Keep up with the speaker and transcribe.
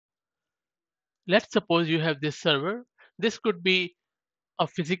Let's suppose you have this server. This could be a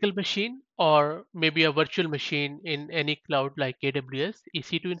physical machine or maybe a virtual machine in any cloud like AWS,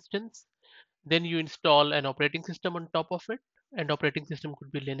 EC2 instance. Then you install an operating system on top of it, and operating system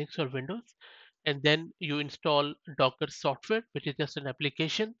could be Linux or Windows. And then you install Docker software, which is just an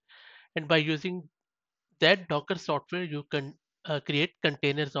application. And by using that Docker software, you can create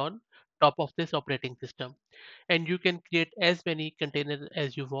containers on top of this operating system. And you can create as many containers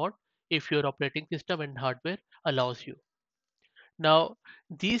as you want if your operating system and hardware allows you. Now,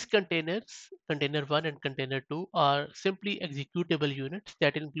 these containers, container 1 and container 2, are simply executable units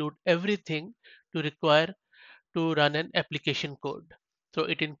that include everything to require to run an application code. So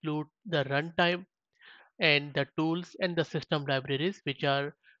it includes the runtime and the tools and the system libraries which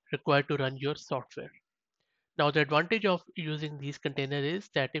are required to run your software. Now, the advantage of using these containers is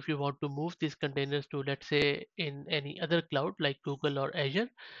that if you want to move these containers to, let's say, in any other cloud like Google or Azure,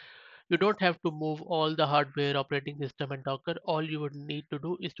 you don't have to move all the hardware, operating system, and Docker. All you would need to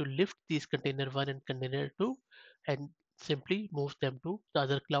do is to lift these container 1 and container 2 and simply move them to the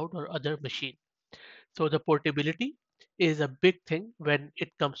other cloud or other machine. So the portability is a big thing when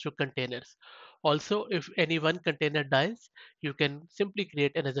it comes to containers. Also, if any one container dies, you can simply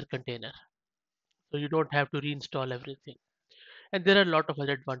create another container. So you don't have to reinstall everything. And there are a lot of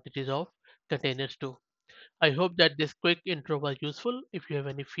other advantages of containers too. I hope that this quick intro was useful. If you have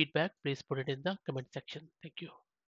any feedback, please put it in the comment section. Thank you.